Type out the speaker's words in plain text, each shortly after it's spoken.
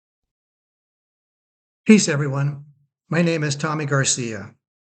Peace, everyone. My name is Tommy Garcia.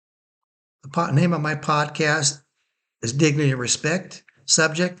 The name of my podcast is Dignity and Respect.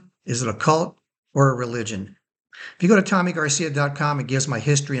 Subject, is it a cult or a religion? If you go to TommyGarcia.com, it gives my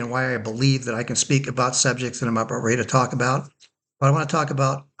history and why I believe that I can speak about subjects that I'm about ready to talk about. But I want to talk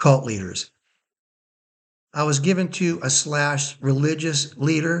about cult leaders. I was given to a slash religious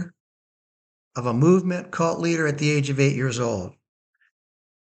leader of a movement cult leader at the age of 8 years old.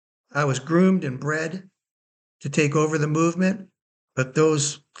 I was groomed and bred to take over the movement, but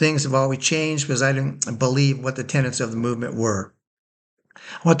those things have always changed because I didn't believe what the tenets of the movement were. I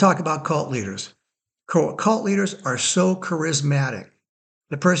want to talk about cult leaders. Cult leaders are so charismatic.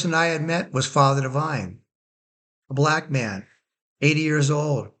 The person I had met was Father Divine, a black man, 80 years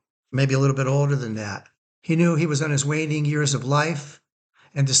old, maybe a little bit older than that. He knew he was on his waning years of life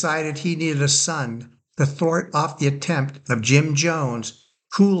and decided he needed a son to thwart off the attempt of Jim Jones,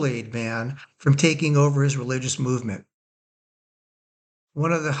 Kool-Aid Man, from taking over his religious movement.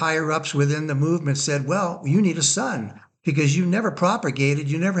 One of the higher ups within the movement said, well, you need a son because you never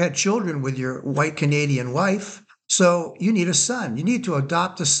propagated, you never had children with your white Canadian wife. So you need a son. You need to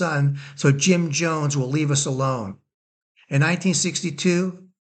adopt a son so Jim Jones will leave us alone. In 1962,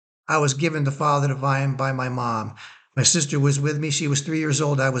 I was given to Father Divine by my mom. My sister was with me. She was 3 years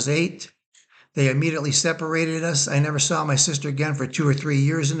old. I was 8. They immediately separated us. I never saw my sister again for 2 or 3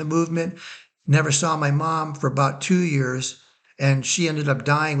 years in the movement. Never saw my mom for about 2 years. And she ended up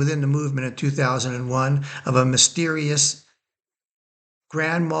dying within the movement in 2001 of a mysterious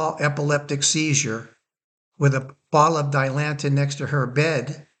grand mal epileptic seizure with a bottle of Dilantin next to her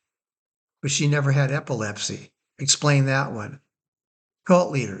bed, but she never had epilepsy. Explain that one.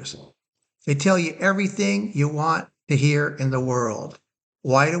 Cult leaders. They tell you everything you want to hear in the world.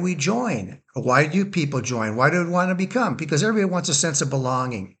 Why do we join? Why do people join? Why do we want to become? Because everybody wants a sense of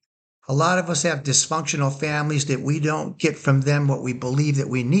belonging. A lot of us have dysfunctional families that we don't get from them what we believe that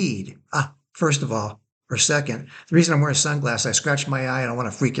we need. First of all, or second, the reason I'm wearing sunglasses, I scratched my eye and I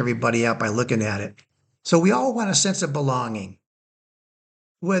want to freak everybody out by looking at it. So we all want a sense of belonging.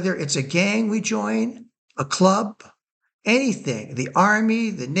 Whether it's a gang we join, a club, anything, the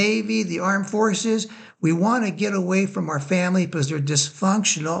Army, the Navy, the armed forces, we want to get away from our family because they're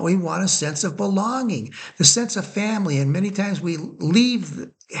dysfunctional. We want a sense of belonging, the sense of family. And many times we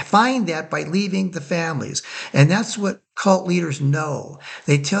find that by leaving the families. And that's what cult leaders know.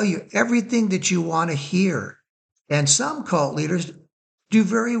 They tell you everything that you want to hear. And some cult leaders do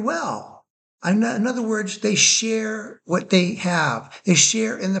very well. In other words, they share what they have. They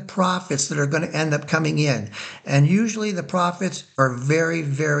share in the profits that are going to end up coming in. And usually the profits are very,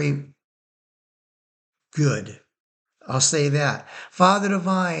 very good. I'll say that. Father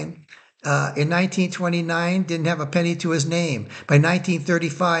Divine in 1929 didn't have a penny to his name. By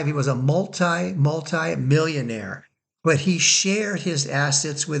 1935, he was a multi-millionaire. But he shared his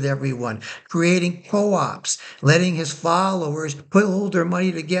assets with everyone, creating co-ops, letting his followers hold their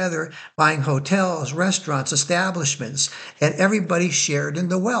money together, buying hotels, restaurants, establishments, and everybody shared in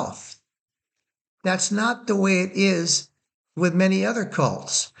the wealth. That's not the way it is with many other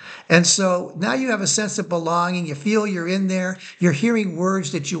cults. And so now you have a sense of belonging. You feel you're in there. You're hearing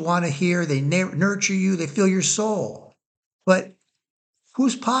words that you want to hear. They nurture you. They fill your soul. But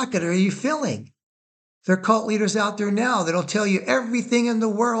whose pocket are you filling? There are cult leaders out there now that'll tell you everything in the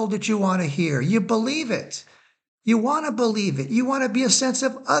world that you want to hear. You believe it. You want to believe it. You want to be a sense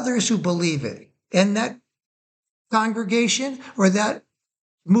of others who believe it. And that congregation or that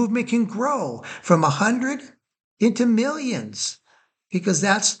movement can grow from 100 into millions because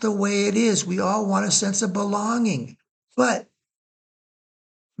that's the way it is. We all want a sense of belonging. But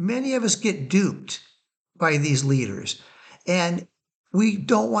many of us get duped by these leaders, and we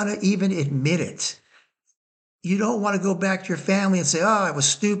don't want to even admit it. You don't want to go back to your family and say, oh, I was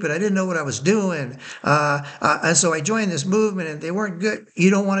stupid. I didn't know what I was doing. And so I joined this movement and they weren't good. You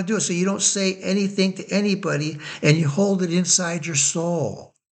don't want to do it. So you don't say anything to anybody and you hold it inside your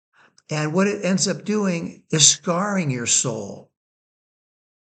soul. And what it ends up doing is scarring your soul.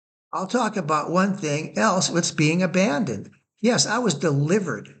 I'll talk about one thing else. It's being abandoned. Yes, I was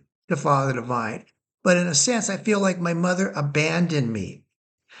delivered to Father Divine, but in a sense, I feel like my mother abandoned me.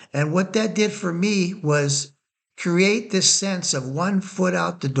 And what that did for me was create this sense of one foot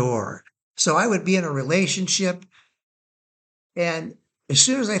out the door. So I would be in a relationship, and as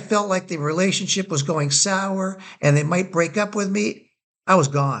soon as I felt like the relationship was going sour and they might break up with me, I was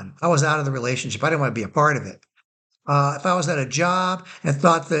gone. I was out of the relationship. I didn't want to be a part of it. If I was at a job and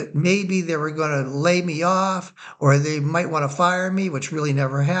thought that maybe they were going to lay me off or they might want to fire me, which really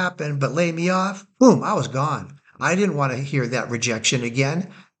never happened, but lay me off, boom, I was gone. I didn't want to hear that rejection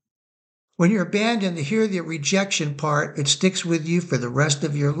again. When you're abandoned, to hear the rejection part, it sticks with you for the rest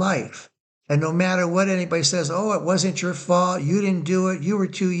of your life. And no matter what anybody says, oh, it wasn't your fault, you didn't do it, you were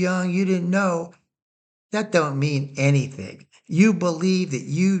too young, you didn't know, that don't mean anything. You believe that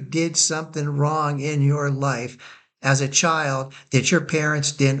you did something wrong in your life as a child that your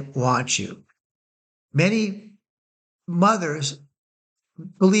parents didn't want you. Many mothers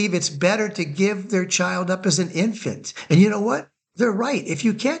believe it's better to give their child up as an infant. And you know what? They're right. If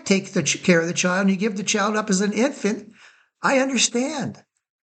you can't take care of the child and you give the child up as an infant, I understand.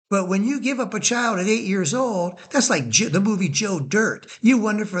 But when you give up a child at 8 years old, that's like the movie Joe Dirt. You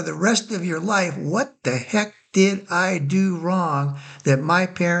wonder for the rest of your life, what the heck did I do wrong that my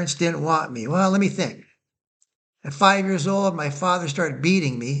parents didn't want me? Well, let me think. At 5 years old, my father started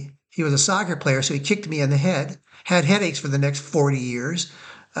beating me. He was a soccer player, so he kicked me in the head, had headaches for the next 40 years.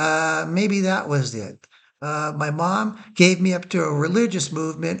 Maybe that was it. My mom gave me up to a religious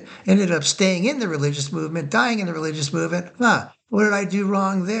movement, ended up staying in the religious movement, dying in the religious movement. What did I do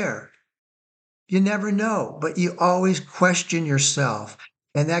wrong there? You never know, but you always question yourself.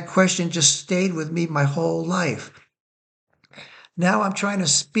 And that question just stayed with me my whole life. Now I'm trying to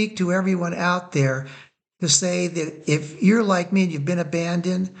speak to everyone out there to say that if you're like me and you've been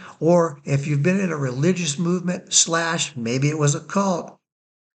abandoned, or if you've been in a religious movement, slash, maybe it was a cult,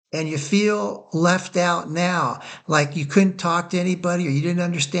 and you feel left out now, like you couldn't talk to anybody or you didn't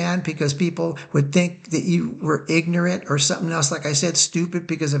understand because people would think that you were ignorant or something else, like I said, stupid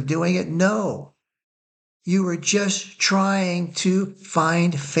because of doing it. No, you were just trying to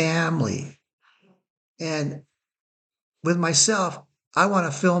find family. And with myself, I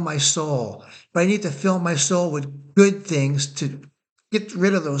want to fill my soul, but I need to fill my soul with good things to get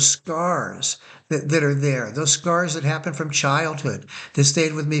rid of those scars that are there, those scars that happened from childhood that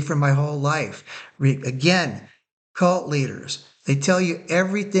stayed with me for my whole life. Again, cult leaders, they tell you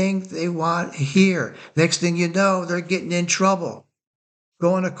everything they want to hear. Next thing you know, they're getting in trouble.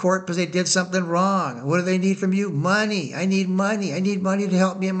 Going to court because they did something wrong. What do they need from you? Money. I need money. I need money to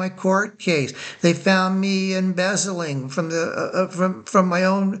help me in my court case. They found me embezzling from the from my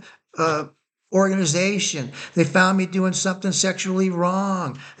own organization. They found me doing something sexually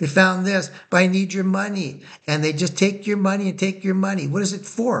wrong. They found this, but I need your money. And they just take your money and take your money. What is it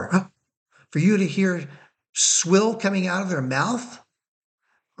for? Huh? For you to hear swill coming out of their mouth?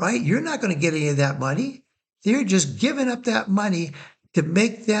 Right? You're not going to get any of that money. They're just giving up that money to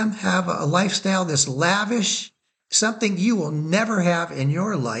make them have a lifestyle that's lavish, something you will never have in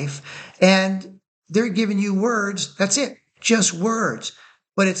your life. And they're giving you words. That's it, just words.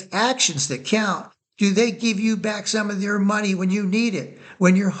 But it's actions that count. Do they give you back some of their money when you need it,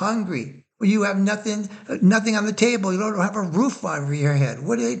 when you're hungry, when you have nothing on the table, you don't have a roof over your head?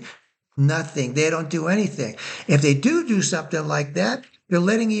 What do they? Nothing. They don't do anything. If they do something like that, they're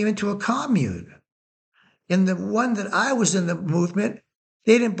letting you into a commune. In the one that I was in the movement,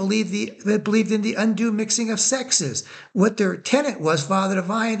 they didn't believe they believed in the undue mixing of sexes. What their tenet was, Father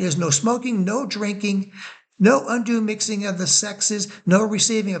Divine, is no smoking, no drinking, no undue mixing of the sexes, no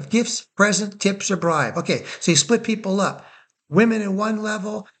receiving of gifts, presents, tips, or bribe. Okay, so you split people up. Women in one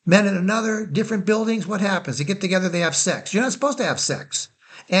level, men in another, different buildings. What happens? They get together, they have sex. You're not supposed to have sex.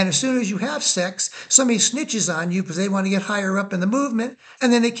 And as soon as you have sex, somebody snitches on you because they want to get higher up in the movement,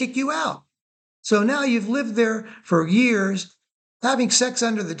 and then they kick you out. So now you've lived there for years, having sex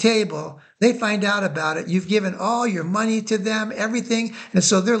under the table. They find out about it. You've given all your money to them, everything. And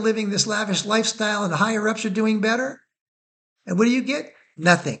so they're living this lavish lifestyle and the higher ups are doing better. And what do you get?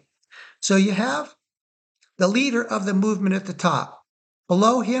 Nothing. So you have the leader of the movement at the top.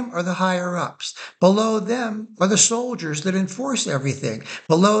 Below him are the higher ups. Below them are the soldiers that enforce everything.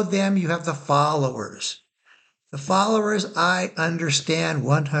 Below them, you have the followers. The followers, I understand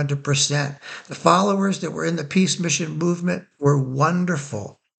 100%. The followers that were in the peace mission movement were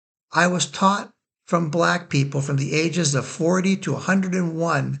wonderful. I was taught from Black people from the ages of 40 to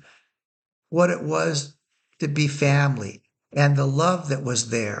 101 what it was to be family and the love that was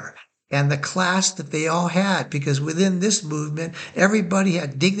there and the class that they all had, because within this movement, everybody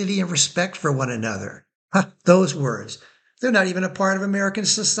had dignity and respect for one another. Those words. They're not even a part of American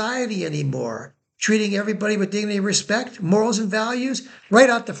society anymore. Treating everybody with dignity and respect, morals and values, right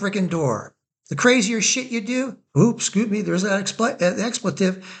out the frickin' door. The crazier shit you do, oops, excuse me, there's that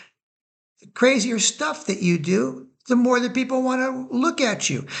expletive. The crazier stuff that you do, the more that people want to look at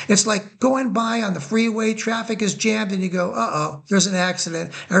you. It's like going by on the freeway, traffic is jammed, and you go, uh-oh, there's an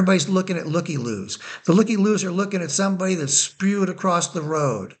accident. Everybody's looking at looky-loos. The looky-loos are looking at somebody that's spewed across the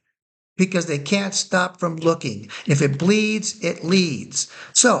road, because they can't stop from looking. If it bleeds, it leads.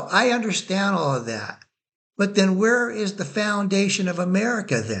 So I understand all of that. But then where is the foundation of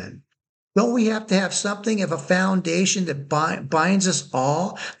America then? Don't we have to have something of a foundation that binds us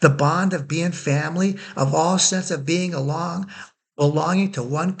all? The bond of being family, of all sense of being along, belonging to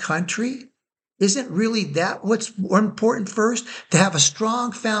one country? Isn't really that what's more important first? To have a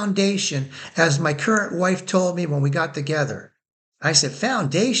strong foundation, as my current wife told me when we got together. I said,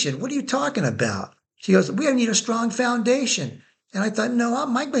 foundation? What are you talking about? She goes, we need a strong foundation. And I thought, no,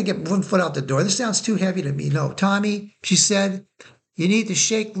 I'm not going to get one foot out the door. This sounds too heavy to me. No, Tommy, she said, you need to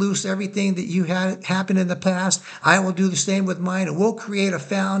shake loose everything that you had happen in the past. I will do the same with mine, and we'll create a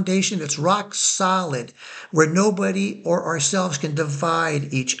foundation that's rock solid where nobody or ourselves can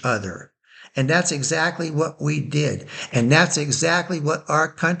divide each other. And that's exactly what we did. And that's exactly what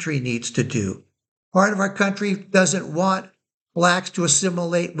our country needs to do. Part of our country doesn't want blacks to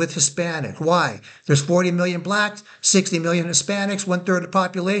assimilate with Hispanic. Why? There's 40 million blacks, 60 million Hispanics, 1/3 of the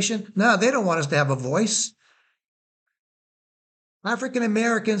population. No, they don't want us to have a voice. African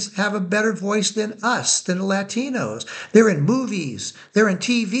Americans have a better voice than us, than the Latinos. They're in movies, they're in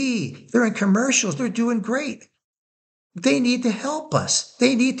TV, they're in commercials, they're doing great. They need to help us.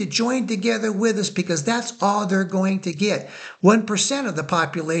 They need to join together with us because that's all they're going to get. 1% of the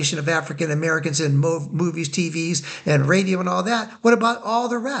population of African Americans in movies, TVs, and radio and all that. What about all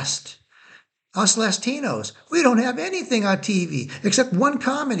the rest? Us Latinos, we don't have anything on TV except one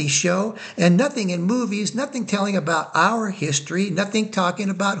comedy show and nothing in movies, nothing telling about our history, nothing talking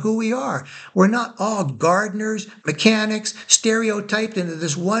about who we are. We're not all gardeners, mechanics, stereotyped into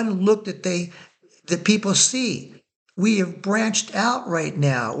this one look that people see. We have branched out right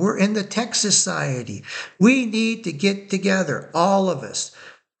now. We're in the tech society. We need to get together, all of us.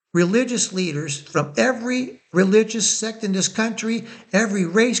 Religious leaders from every religious sect in this country, every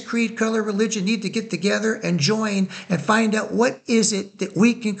race, creed, color, religion need to get together and join and find out what is it that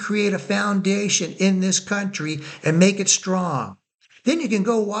we can create a foundation in this country and make it strong. Then you can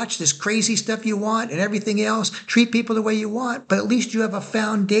go watch this crazy stuff you want and everything else, treat people the way you want, but at least you have a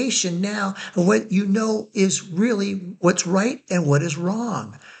foundation now of what you know is really what's right and what is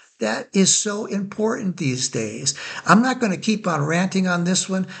wrong. That is so important these days. I'm not going to keep on ranting on this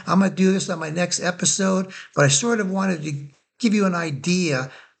one. I'm going to do this on my next episode, but I sort of wanted to give you an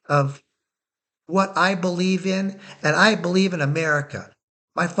idea of what I believe in, and I believe in America.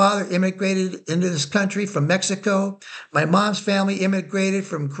 My father immigrated into this country from Mexico. My mom's family immigrated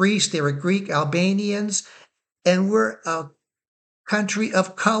from Greece. They were Greek Albanians, and we're a country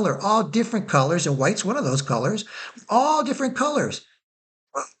of color, all different colors, and white's one of those colors, all different colors.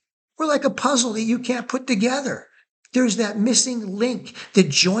 We're like a puzzle that you can't put together. There's that missing link that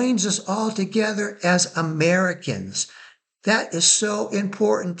joins us all together as Americans. That is so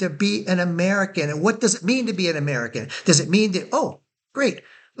important to be an American. And what does it mean to be an American? Does it mean that, oh, great,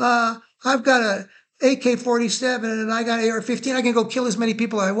 I've got a AK-47 and I got an AR-15. I can go kill as many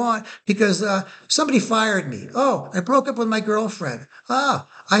people I want because somebody fired me. Oh, I broke up with my girlfriend.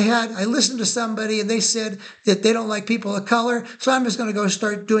 I listened to somebody and they said that they don't like people of color, so I'm just going to go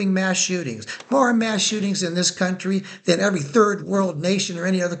start doing mass shootings. More mass shootings in this country than every third world nation or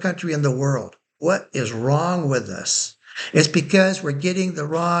any other country in the world. What is wrong with us? It's because we're getting the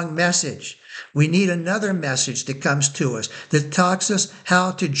wrong message. We need another message that comes to us that talks us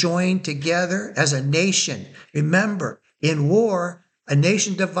how to join together as a nation. Remember, in war, a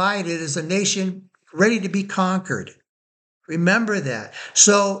nation divided is a nation ready to be conquered. Remember that.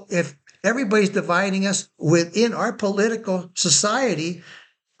 So if everybody's dividing us within our political society,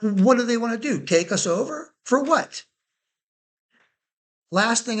 what do they want to do? Take us over? For what?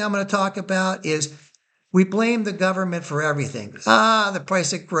 Last thing I'm going to talk about is we blame the government for everything. The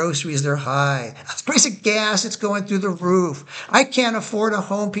price of groceries, they're high. The price of gas, it's going through the roof. I can't afford a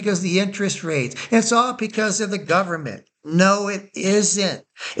home because of the interest rates. It's all because of the government. No, it isn't.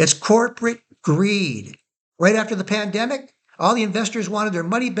 It's corporate greed. Right after the pandemic, all the investors wanted their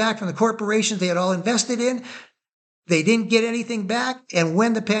money back from the corporations they had all invested in. They didn't get anything back. And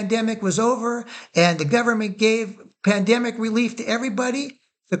when the pandemic was over and the government gave pandemic relief to everybody,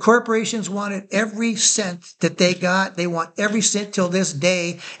 the corporations wanted every cent that they got. They want every cent till this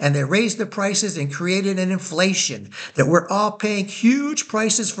day. And they raised the prices and created an inflation that we're all paying huge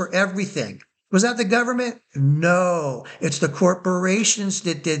prices for everything. Was that the government? No, it's the corporations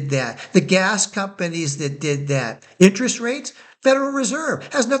that did that. The gas companies that did that. Interest rates? Federal Reserve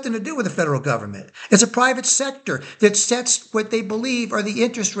has nothing to do with the federal government. It's a private sector that sets what they believe are the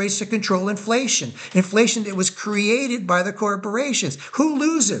interest rates to control inflation. Inflation that was created by the corporations. Who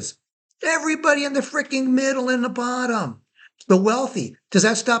loses? Everybody in the freaking middle and the bottom. The wealthy. Does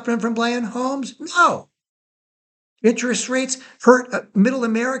that stop them from buying homes? No. Interest rates hurt middle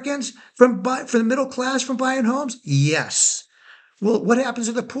Americans for the middle class from buying homes? Yes. Well, what happens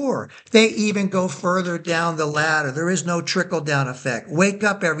to the poor? They even go further down the ladder. There is no trickle down effect. Wake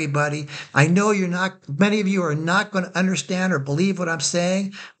up, everybody. I know many of you are not going to understand or believe what I'm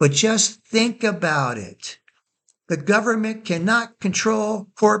saying, but just think about it. The government cannot control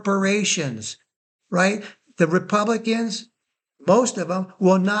corporations, right? The Republicans, most of them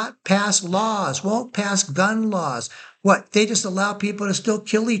will not pass laws, won't pass gun laws. What? They just allow people to still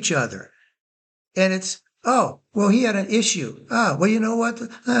kill each other. And it's, oh, well, he had an issue. Oh, well, you know what?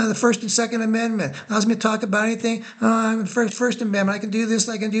 The First and Second Amendment allows me to talk about anything. First Amendment, I can do this,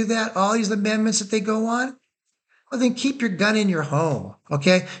 I can do that. All these amendments that they go on. Well, then keep your gun in your home,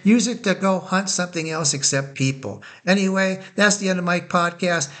 okay? Use it to go hunt something else except people. Anyway, that's the end of my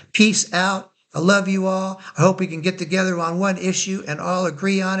podcast. Peace out. I love you all. I hope we can get together on one issue and all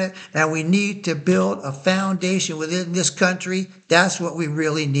agree on it. And we need to build a foundation within this country. That's what we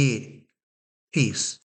really need. Peace.